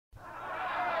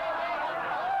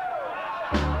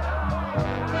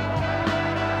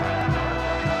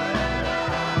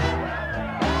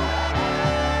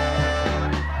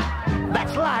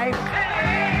That's life.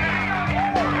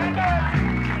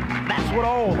 That's what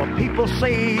all the people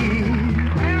say.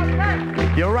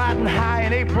 You're riding high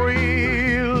in April,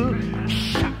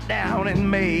 shot down in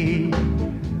May.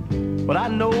 But I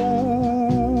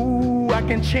know I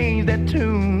can change that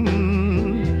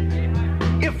tune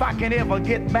if I can ever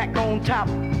get back on top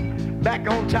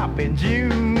in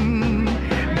June.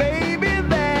 Baby,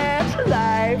 that's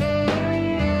life.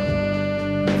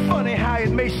 Funny how it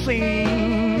may seem.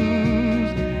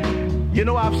 You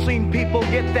know, I've seen people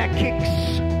get their kicks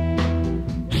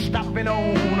stopping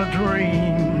on a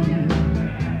dream.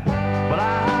 But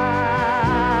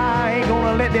I ain't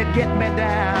gonna let that get me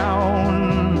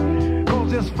down,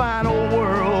 'cause this fine old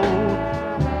world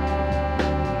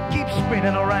keeps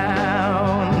spinning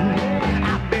around.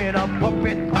 I've been a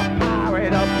puppet, a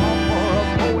pirate, a pauper, a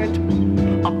poet,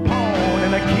 a pawn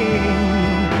and a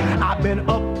king. I've been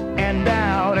up and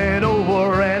down and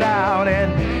over and out, and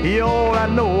yo, I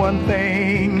know one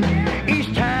thing.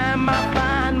 Each time I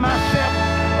find myself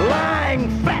lying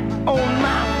flat on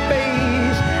my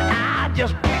face, I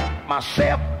just pick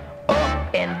myself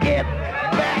up and get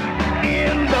back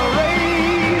in the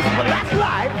race. But that's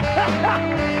life.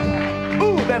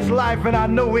 Ooh, that's life, and I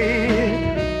know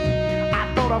it. I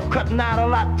thought of cutting out a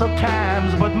lot of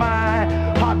times, but my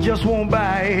heart just won't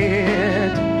buy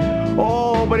it.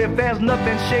 Oh, but if there's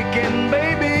nothing shaking,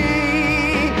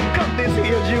 baby, come this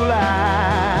here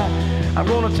July, I'm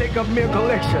gonna take up me a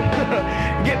collection,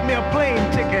 get me a plane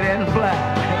ticket and fly.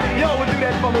 Y'all would do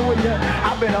that for me, wouldn't you?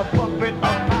 I've been a puppet,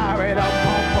 a pirate, a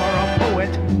pauper, a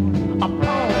poet, a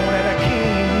pawn and a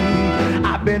king.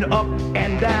 I've been up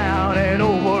and down and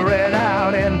over and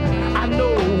out, and I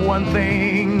know one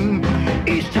thing.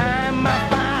 Each time I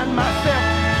find myself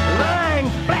lying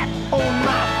flat on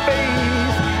my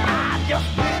face, I just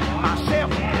pick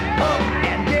myself up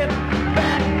and get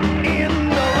back in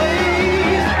the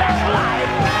race. That's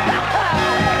life.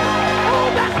 Oh,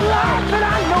 that's life, and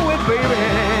I know it, baby.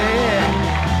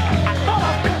 I thought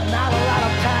I've cutting out a lot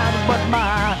of times, but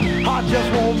my heart just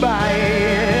won't buy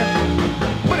it.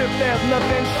 But if there's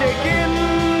nothing shaking,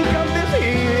 come this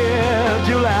here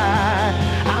July,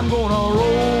 I'm gonna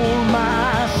roll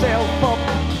myself up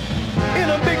in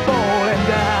a big ball and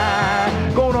die.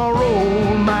 Gonna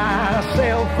roll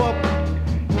myself up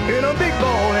in a big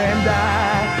ball and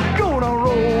die. Gonna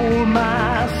roll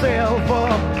myself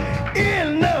up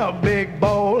in a big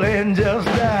ball and just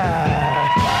die.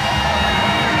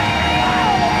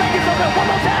 Oh, thank you so much. One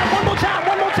more time, one more time,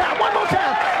 one more time, one more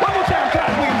time, one more time. Try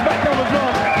to please back on the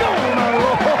drums. Gonna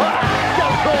roll.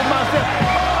 Y'all roll myself.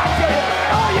 Oh, I tell you,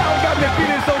 oh, y'all got me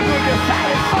feeling so good. Your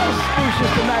side is so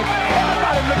sprucious tonight.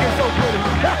 Everybody looking so pretty.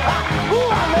 Ooh,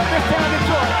 I love this town,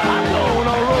 Detroit. I'm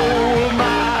gonna roll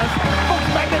my folks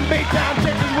back in Baytown,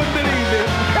 Texas wouldn't believe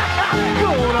this.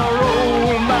 Gonna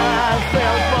roll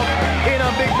myself up in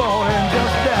a big ball and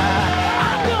just die.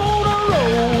 I'm gonna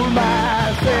roll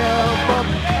myself up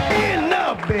in a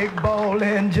big ball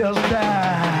and just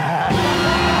die.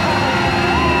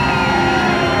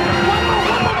 One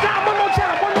more time, one more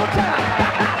time, one more time.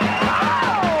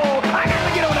 Oh, I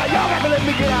gotta get on now. Y'all got to let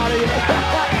me get out of here.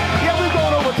 Yeah, we're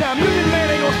going overtime. Music man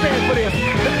ain't gonna stand for this.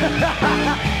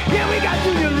 Yeah, we got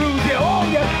union rules here. Oh,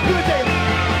 yeah, let me tell you.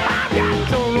 I got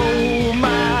to roll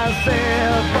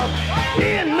myself up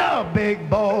in a big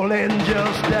ball.